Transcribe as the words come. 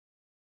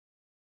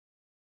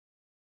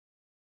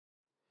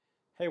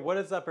Hey, what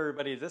is up,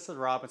 everybody? This is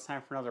Rob. It's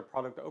time for another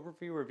product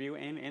overview, review,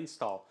 and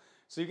install.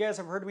 So you guys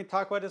have heard me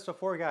talk about this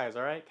before, guys,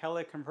 all right?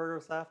 Catalytic converter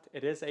theft,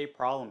 it is a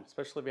problem,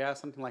 especially if you have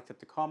something like the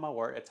Tacoma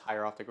where it's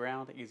higher off the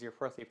ground, easier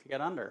for a thief to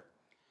get under.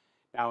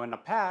 Now, in the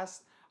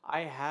past, I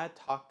had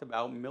talked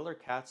about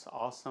Millercat's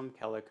awesome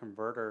catalytic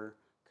converter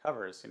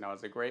covers.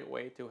 It's a great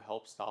way to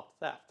help stop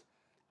theft.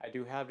 I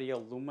do have the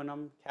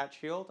aluminum cat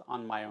shield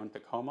on my own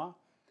Tacoma,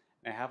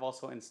 and I have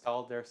also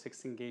installed their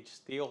 16 gauge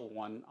steel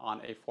one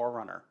on a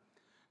 4Runner.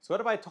 So what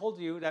if I told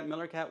you that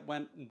Millercat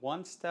went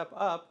one step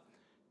up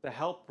to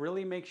help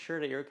really make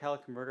sure that your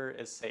catalytic converter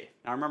is safe?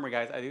 Now remember,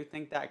 guys, I do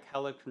think that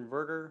catalytic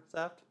converter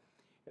theft,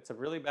 it's a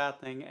really bad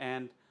thing,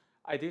 and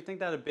I do think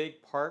that a big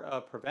part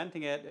of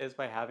preventing it is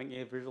by having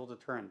a visual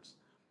deterrent.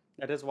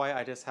 That is why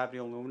I just have the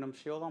aluminum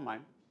shield on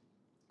mine.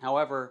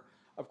 However,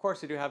 of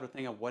course, you do have to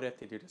think of what if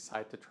they do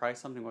decide to try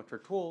something with their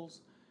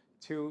tools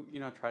to,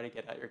 try to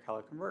get at your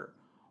catalytic converter.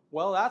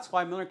 Well, that's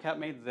why Millercat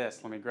made this.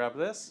 Let me grab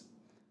this.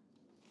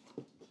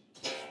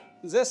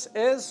 This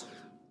is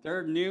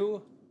their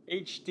new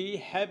HD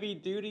heavy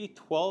duty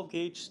 12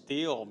 gauge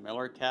steel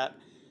Millercat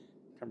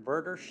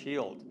converter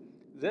shield.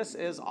 This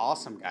is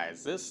awesome,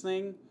 guys. This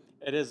thing,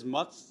 it is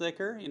much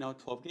thicker,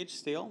 12 gauge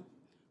steel.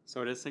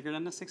 So it is thicker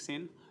than the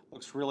 16.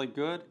 Looks really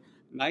good,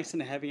 nice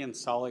and heavy and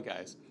solid,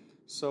 guys.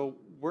 So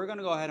we're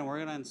gonna go ahead and we're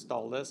gonna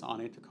install this on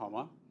a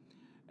Tacoma.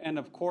 And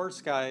of course,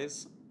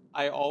 guys,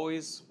 I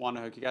always want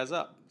to hook you guys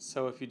up.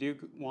 So if you do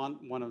want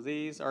one of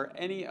these or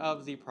any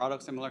of the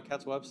products on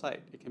Millercat's website,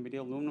 it can be the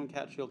aluminum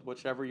cat shield,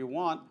 whichever you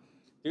want,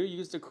 do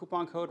use the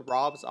coupon code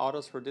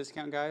ROBSAutos for a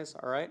discount, guys,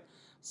 all right?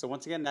 So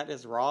once again, that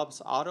is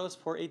ROBSAutos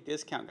for a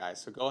discount,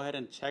 guys. So go ahead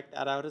and check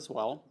that out as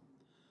well.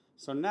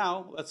 So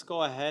now let's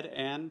go ahead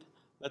and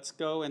let's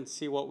go and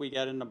see what we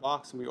get in the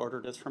box when we order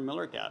this from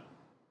Millercat.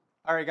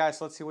 All right, guys,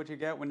 so let's see what you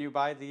get when you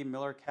buy the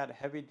Millercat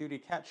Heavy Duty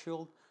Cat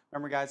Shield.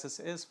 Remember, guys, this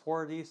is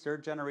for the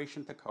 3rd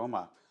generation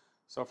Tacoma.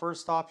 So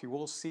first off, you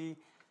will see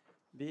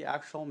the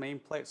actual main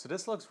plate. So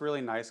this looks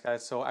really nice,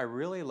 guys. So I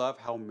really love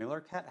how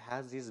Millercat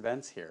has these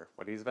vents here.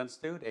 What these vents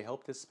do, they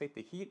help dissipate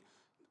the heat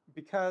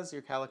because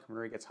your catalytic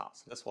converter gets hot.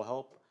 So this will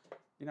help,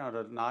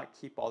 to not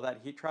keep all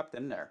that heat trapped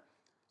in there.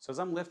 So as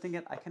I'm lifting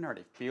it, I can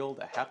already feel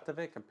the heft of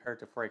it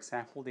compared to, for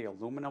example, the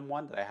aluminum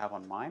one that I have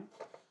on mine.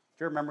 If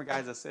you remember,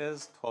 guys, this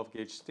is 12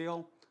 gauge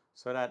steel.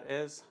 So that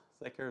is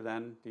thicker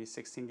than the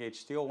 16 gauge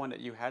steel one that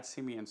you had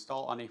seen me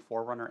install on a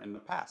 4Runner in the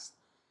past.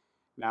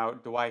 Now,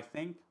 do I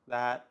think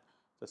that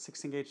the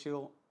 16 gauge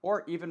shield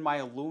or even my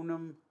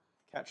aluminum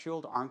cat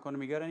shield aren't going to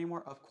be good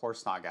anymore? Of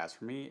course not, guys.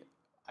 For me,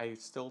 I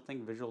still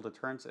think visual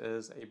deterrence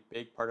is a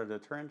big part of the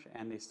deterrent,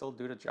 and they still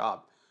do the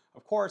job.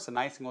 Of course, the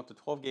nice thing with the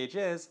 12 gauge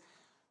is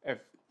if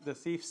the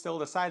thief still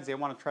decides they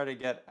want to try to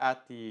get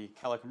at the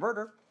catalytic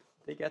converter,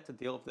 they get to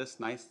deal with this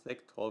nice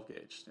thick 12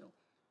 gauge steel.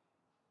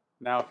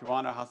 Now, if you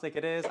want to know how thick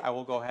it is, I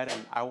will go ahead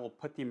and I will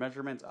put the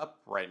measurements up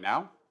right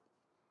now.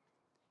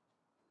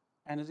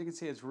 And as you can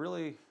see, it's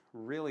really,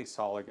 really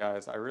solid,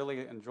 guys. I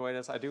really enjoy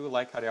this. I do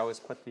like how they always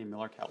put the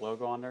Millercat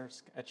logo on there,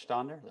 etched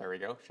on there. There we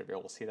go. Should be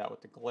able to see that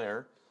with the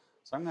glare.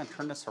 So I'm going to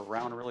turn this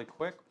around really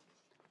quick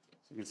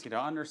so you can see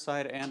the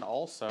underside and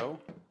also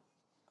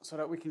so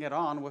that we can get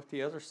on with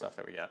the other stuff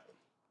that we get.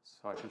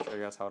 So I can show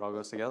you guys how it all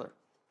goes together.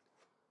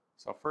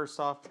 So first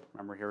off,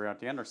 remember here we're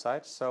at the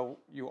underside. So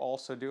you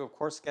also do, of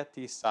course, get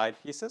these side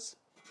pieces.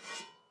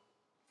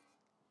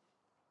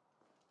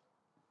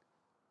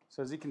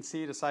 So as you can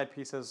see, the side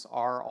pieces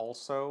are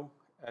also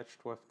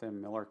etched with the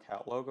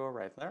Millercat logo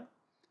right there.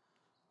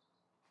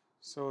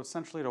 So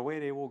essentially the way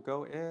they will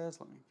go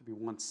is, let me give you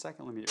 1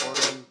 second, let me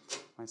order them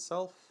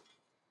myself.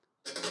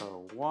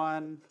 So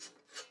 1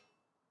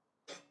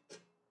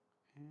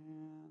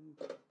 and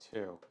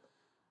 2.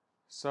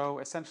 So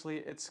essentially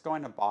it's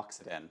going to box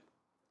it in.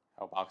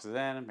 How it boxes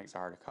in, it makes it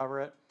hard to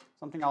cover it.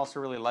 Something I also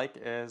really like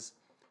is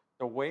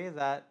the way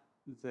that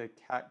the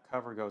cat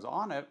cover goes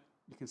on it,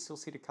 you can still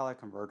see the catalytic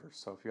converter.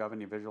 So if you have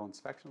any visual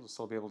inspections, you'll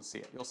still be able to see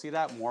it. You'll see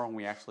that more when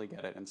we actually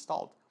get it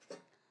installed.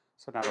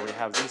 So now that we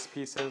have these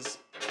pieces,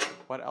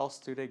 what else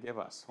do they give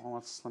us? Well,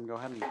 let me go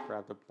ahead and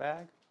grab the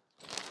bag.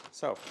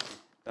 So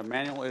the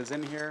manual is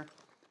in here.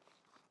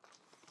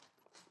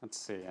 Let's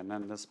see, and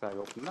then this bag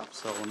opened up.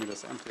 So let me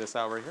just empty this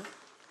out right here.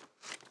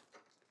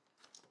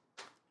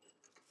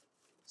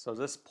 So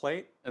this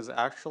plate is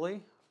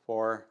actually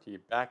for the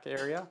back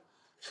area.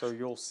 So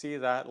you'll see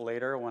that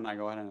later when I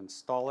go ahead and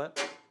install it.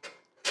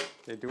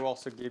 They do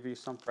also give you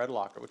some thread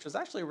locker, which is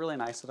actually really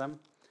nice of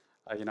them.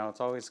 It's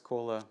always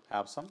cool to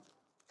have some.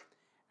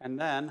 And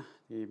then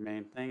the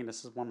main thing, and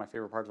this is one of my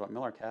favorite parts about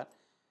Millercat,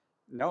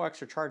 no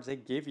extra charge. They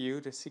give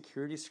you the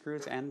security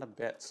screws and the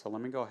bits. So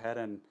let me go ahead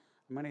and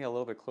I'm going to get a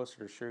little bit closer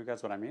to show you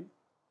guys what I mean.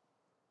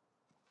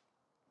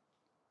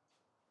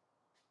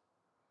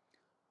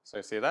 So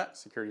you see that,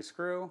 security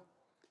screw,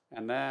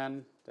 and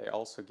then they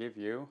also give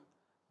you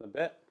the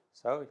bit.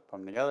 So you put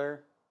them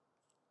together,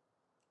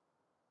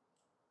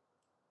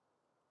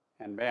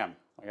 and bam,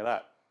 look at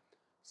that.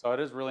 So it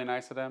is really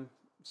nice of them.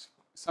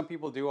 Some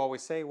people do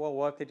always say, well,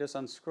 what if they just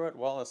unscrew it?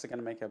 Well, this is going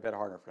to make it a bit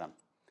harder for them.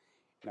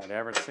 Now they're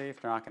ever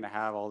safe. They're not going to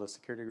have all the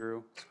security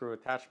screw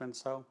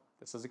attachments, so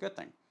this is a good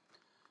thing.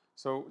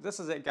 So this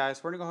is it,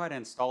 guys. We're going to go ahead and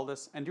install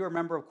this. And do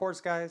remember, of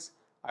course, guys,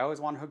 I always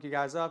want to hook you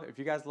guys up. If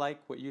you guys like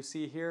what you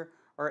see here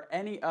or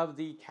any of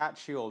the cat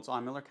shields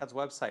on Millercat's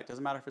website,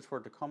 doesn't matter if it's for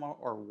Tacoma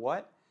or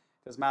what,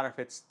 doesn't matter if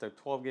it's the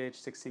 12 gauge,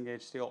 16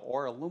 gauge steel,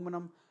 or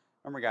aluminum.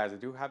 Remember, guys, I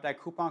do have that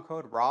coupon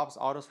code Rob's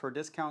Autos for a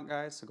discount,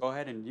 guys. So go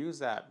ahead and use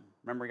that.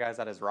 Remember, guys,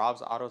 that is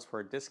Rob's Autos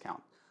for a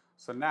discount.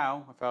 So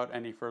now, without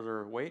any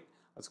further wait,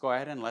 let's go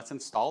ahead and let's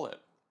install it.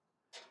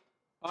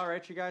 All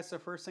right, you guys, so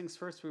first things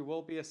first, we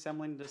will be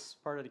assembling this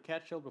part of the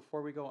cat shield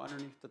before we go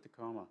underneath the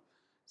Tacoma.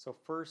 So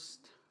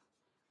first,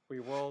 we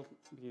will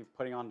be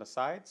putting on the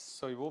sides.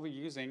 So we will be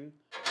using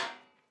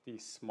the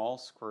small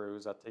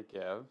screws that they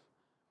give.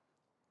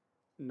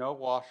 No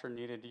washer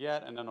needed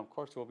yet, and then of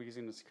course we'll be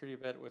using the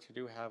security bit, which we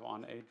do have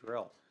on a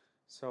drill.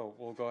 So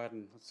we'll go ahead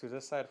and let's do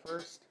this side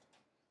first.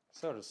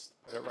 So just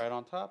put it right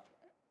on top,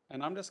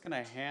 and I'm just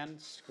going to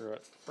hand screw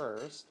it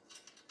first.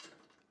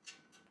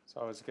 It's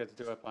always good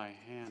to do it by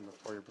hand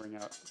before you bring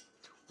out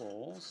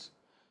tools.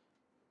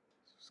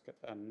 Just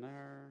get that in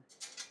there.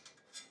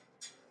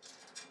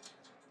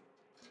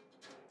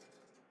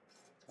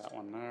 That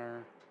one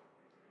there.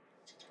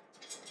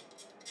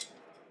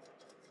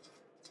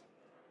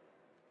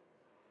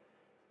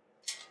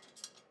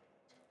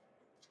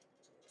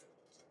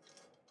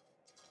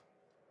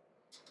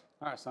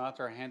 Alright, so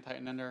after I hand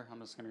tighten in there, I'm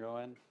just going to go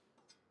in.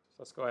 So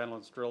let's go ahead and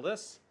let's drill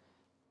this.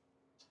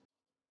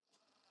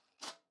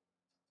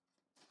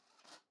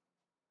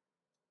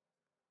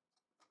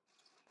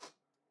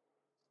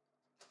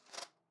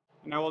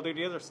 Now we'll do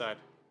the other side.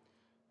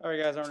 Alright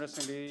guys, I'm just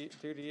going to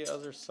do the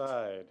other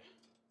side.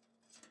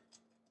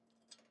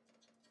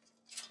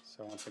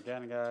 So once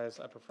again, guys,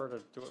 I prefer to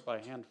do it by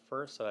hand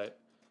first, so I'm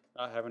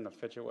not having to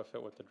fidget with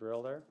it with the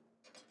drill there.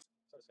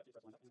 So just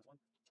got these lined up. One,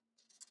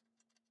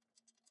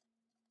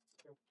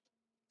 two,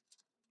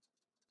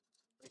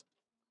 three,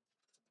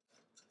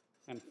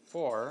 and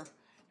four.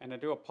 And I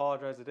do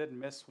apologize, I did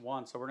miss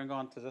one, so we're going to go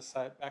on to this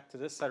side, back to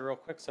this side real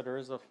quick. So there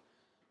is a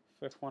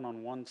fifth one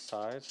on one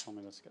side, so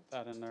let me just get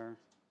that in there.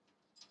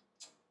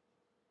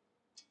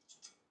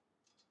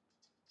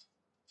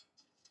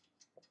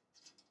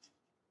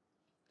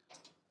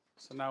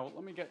 So now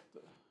let me get the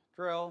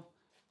drill,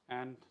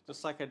 and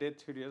just like I did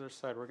to the other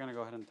side, we're going to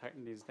go ahead and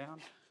tighten these down.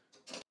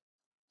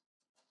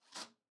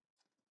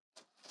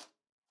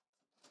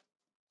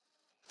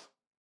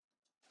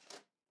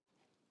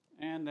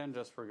 And then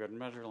just for good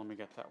measure, let me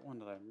get that one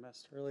that I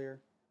missed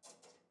earlier.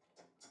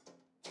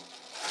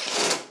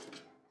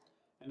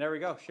 And there we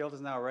go, shield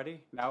is now ready.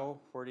 Now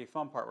for the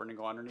fun part, we're going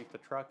to go underneath the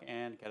truck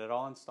and get it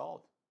all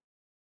installed.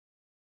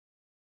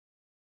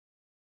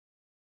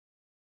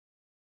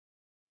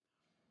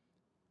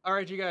 All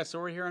right, you guys, so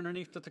we're here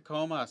underneath the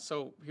Tacoma.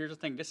 So here's the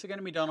thing, this is going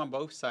to be done on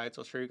both sides.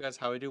 I'll show you guys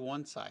how we do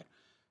one side.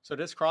 So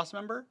this cross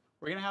member,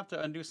 we're going to have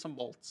to undo some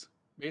bolts.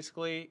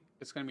 Basically,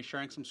 it's going to be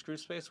sharing some screw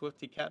space with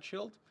the cat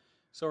shield.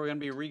 So we're going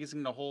to be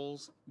reusing the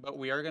holes, but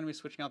we are going to be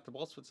switching out the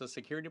bolts with the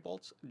security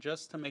bolts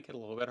just to make it a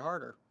little bit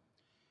harder.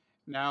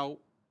 Now,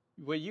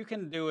 what you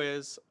can do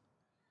is,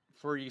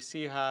 you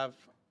see you have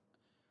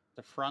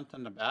the front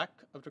and the back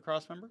of the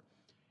cross member.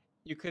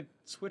 You could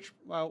switch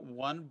out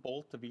one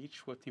bolt of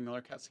each with the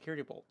Millercat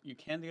security bolt. You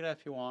can do that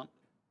if you want.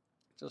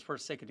 Just for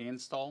the sake of the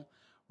install,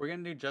 we're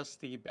going to do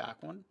just the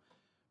back one,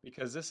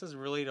 because this is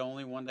really the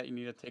only one that you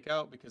need to take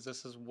out, because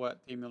this is what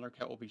the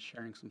Millercat will be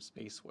sharing some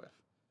space with.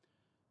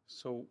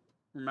 So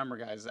remember,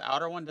 guys, the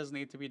outer one doesn't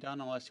need to be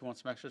done unless you want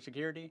some extra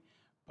security,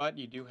 but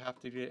you do have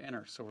to do the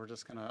inner. So we're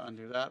just going to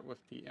undo that with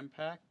the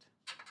impact.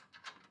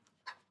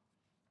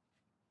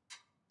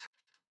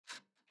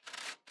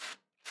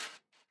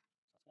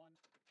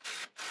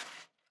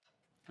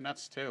 And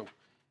that's two.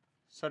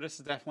 So this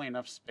is definitely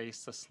enough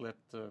space to slip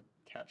the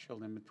cat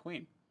shield in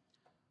between.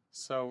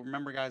 So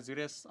remember, guys, do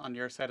this on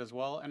your side as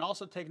well. And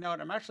also take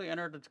note, I'm actually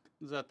entered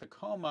the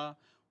Tacoma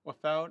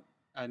without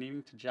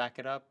needing to jack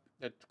it up.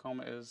 The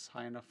Tacoma is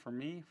high enough for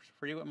me.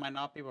 For you, it might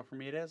not be, but for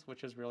me it is,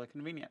 which is really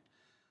convenient.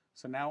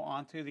 So now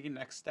on to the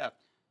next step.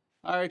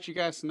 All right, you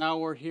guys, now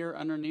we're here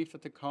underneath the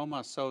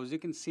Tacoma. So as you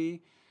can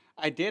see,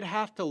 I did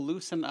have to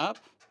loosen up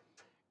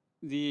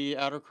the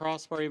outer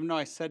crossbar, even though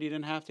I said you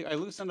didn't have to. I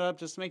loosened it up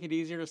just to make it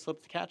easier to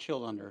slip the cat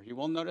shield under. You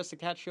will notice the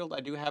cat shield, I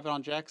do have it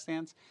on jack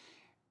stands.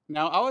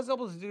 Now, I was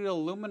able to do the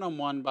aluminum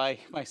one by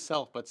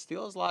myself, but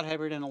steel is a lot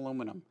heavier than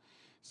aluminum.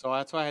 So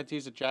that's why I had to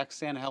use a jack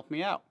stand to help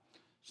me out.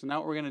 So now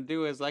what we're going to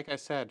do is, like I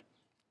said,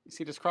 you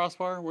see this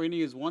crossbar? We're going to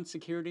use one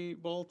security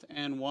bolt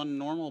and one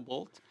normal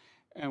bolt.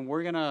 And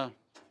we're going to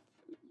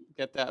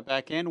get that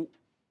back in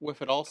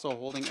with it also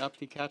holding up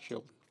the cat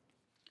shield.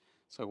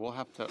 So we'll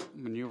have to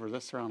maneuver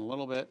this around a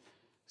little bit.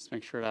 Just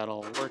make sure that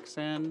all works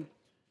in.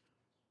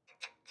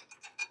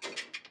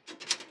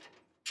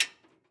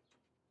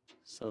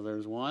 So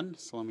there's one.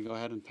 So let me go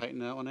ahead and tighten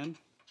that one in.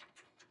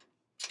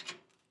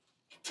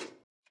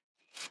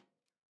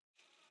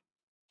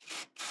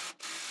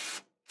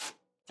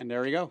 And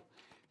there we go.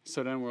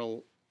 So then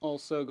we'll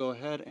also go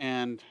ahead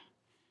and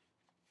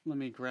let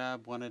me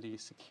grab one of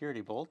these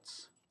security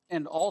bolts.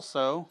 And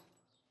also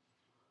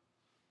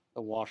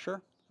the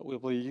washer that we'll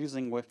be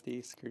using with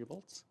the security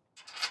bolts.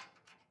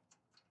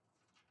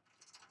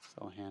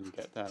 So hand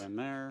get that in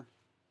there,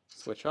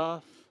 switch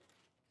off,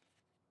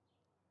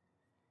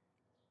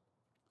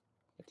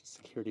 get the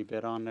security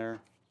bit on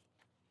there.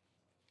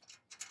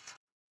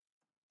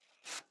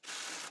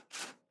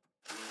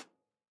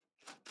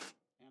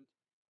 And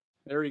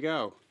there we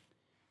go.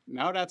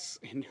 Now that's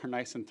in there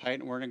nice and tight,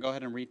 and we're gonna go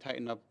ahead and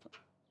retighten up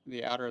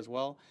the outer as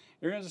well.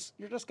 You're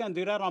just gonna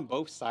do that on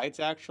both sides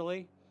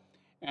actually.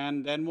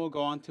 And then we'll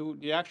go on to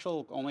the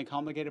actual only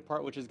complicated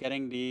part, which is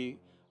getting the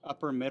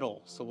upper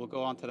middle. So we'll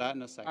go on to that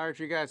in a second. All right,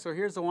 you guys, so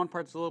here's the one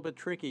part that's a little bit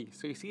tricky.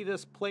 So you see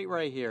this plate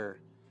right here.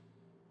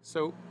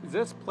 So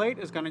this plate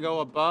is gonna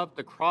go above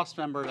the cross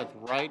member that's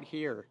right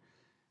here.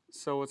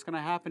 So what's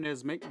gonna happen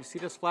is, you see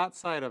this flat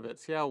side of it.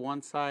 See how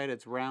one side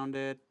it's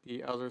rounded,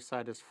 the other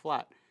side is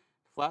flat.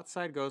 Flat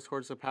side goes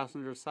towards the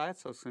passenger side,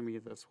 so it's gonna be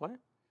this way.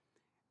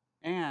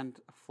 And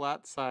a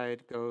flat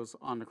side goes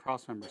on the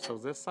cross member. So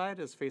this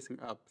side is facing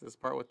up, this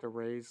part with the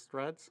raised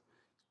threads.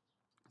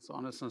 So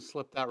I'm just gonna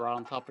slip that right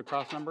on top of the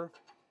cross member.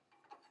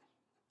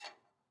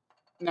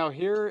 Now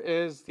here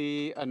is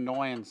the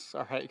annoyance,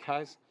 all right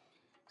guys.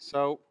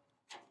 So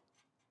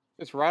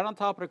it's right on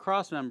top of the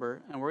cross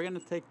member, and we're gonna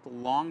take the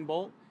long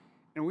bolt,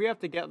 and we have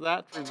to get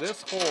that through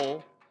this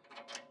hole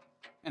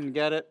and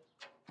get it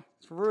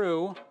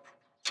through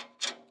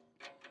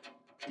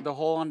the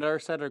hole on the other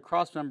side of the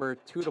cross member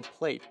to the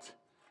plate.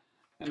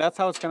 And that's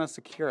how it's gonna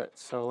secure it.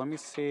 So let me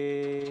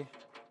see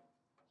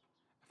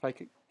if I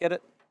could get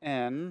it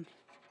in.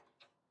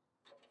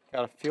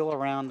 Gotta feel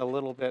around a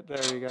little bit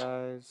there, you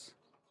guys.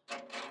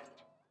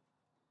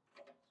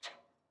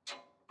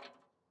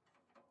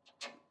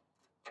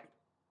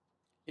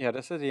 Yeah,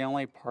 this is the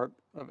only part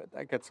of it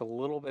that gets a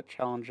little bit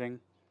challenging.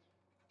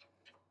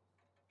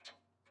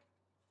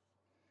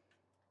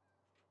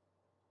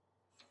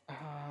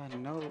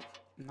 No,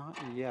 not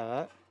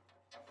yet.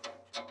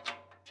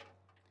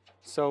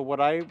 So what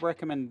I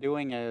recommend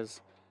doing is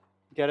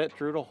get it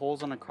through the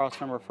holes on the cross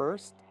member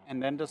first,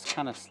 and then just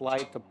kind of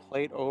slide the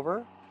plate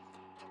over.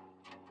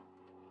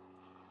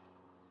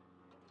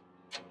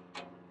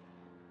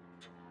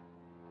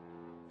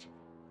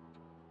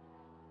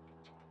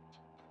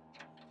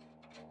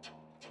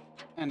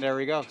 And there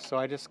we go. So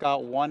I just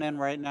got one in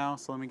right now,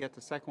 so let me get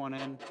the second one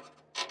in.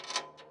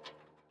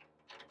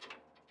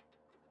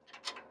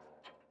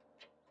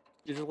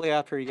 Usually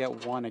after you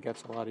get one, it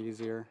gets a lot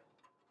easier.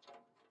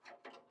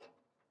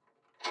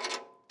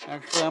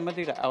 Actually, I'm gonna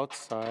do the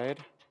outside.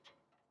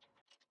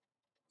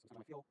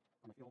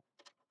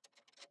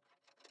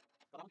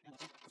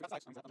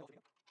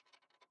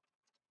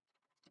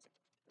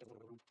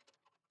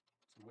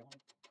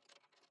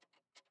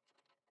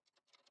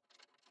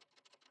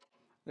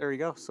 There we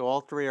go. So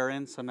all three are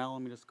in. So now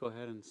let me just go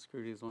ahead and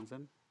screw these ones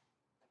in.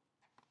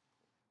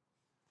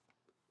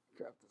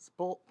 Grab this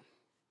bolt.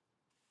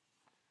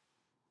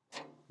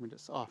 Let me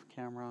just off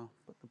camera,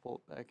 put the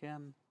bolt back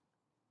in.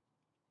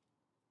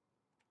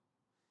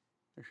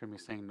 There should be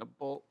saying the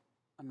bolt,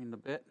 the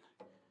bit.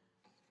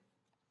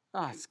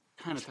 It's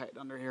kind of tight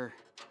under here.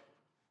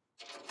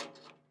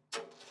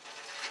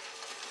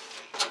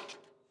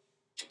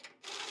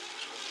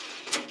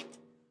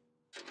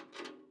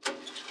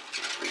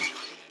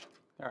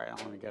 All right, I'm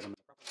gonna get them.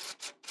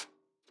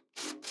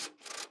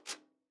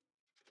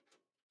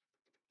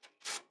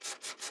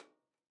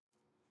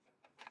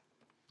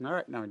 All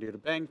right, now we do the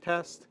bang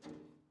test.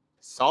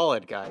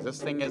 Solid, guys.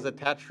 This thing is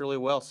attached really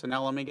well. So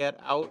now let me get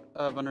out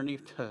of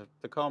underneath the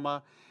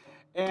Tacoma,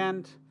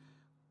 and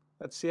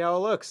let's see how it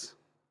looks.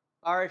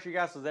 All right, you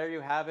guys, so there you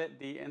have it,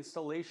 the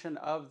installation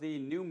of the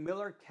new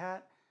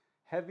Millercat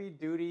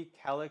heavy-duty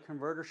Cali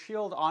converter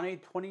shield on a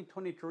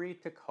 2023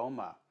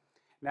 Tacoma.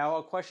 Now,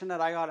 a question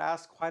that I got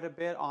asked quite a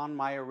bit on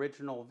my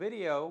original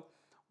video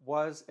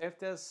was if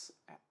this,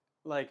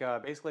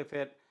 basically if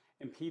it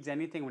impedes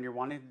anything when you're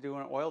wanting to do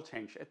an oil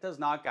change. It does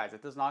not, guys.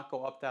 It does not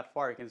go up that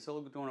far. You can still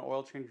do an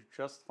oil change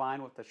just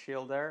fine with the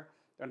shield there.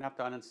 Don't have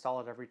to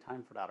uninstall it every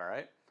time for that, all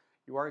right?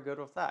 You are good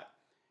with that.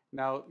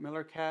 Now,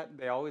 Millercat,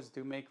 they always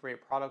do make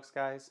great products,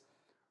 guys.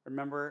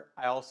 Remember,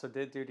 I also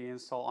did do the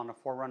install on a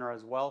 4Runner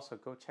as well, so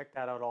go check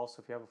that out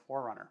also if you have a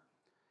 4Runner.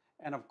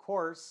 And of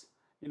course,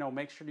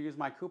 make sure to use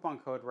my coupon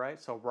code, right?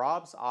 So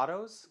Rob's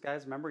Autos,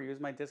 guys, remember, use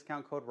my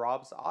discount code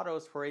Rob's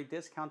Autos for a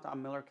discount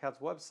on Millercat's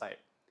website.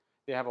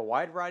 They have a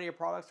wide variety of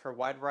products for a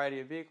wide variety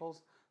of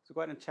vehicles, so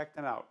go ahead and check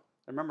them out.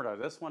 Remember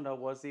though, this one though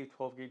was the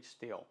 12-gauge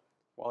steel.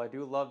 While I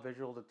do love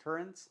visual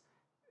deterrence,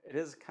 it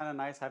is kind of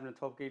nice having a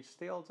 12-gauge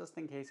steel just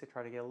in case you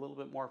try to get a little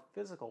bit more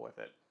physical with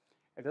it.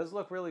 It does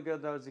look really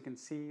good though, as you can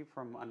see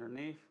from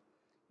underneath.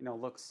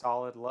 Looks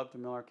solid. Love the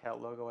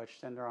Millercat logo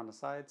etched in there on the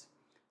sides.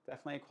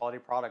 Definitely a quality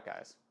product,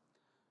 guys.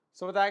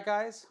 So with that,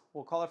 guys,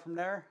 we'll call it from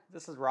there.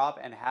 This is Rob,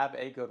 and have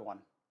a good one.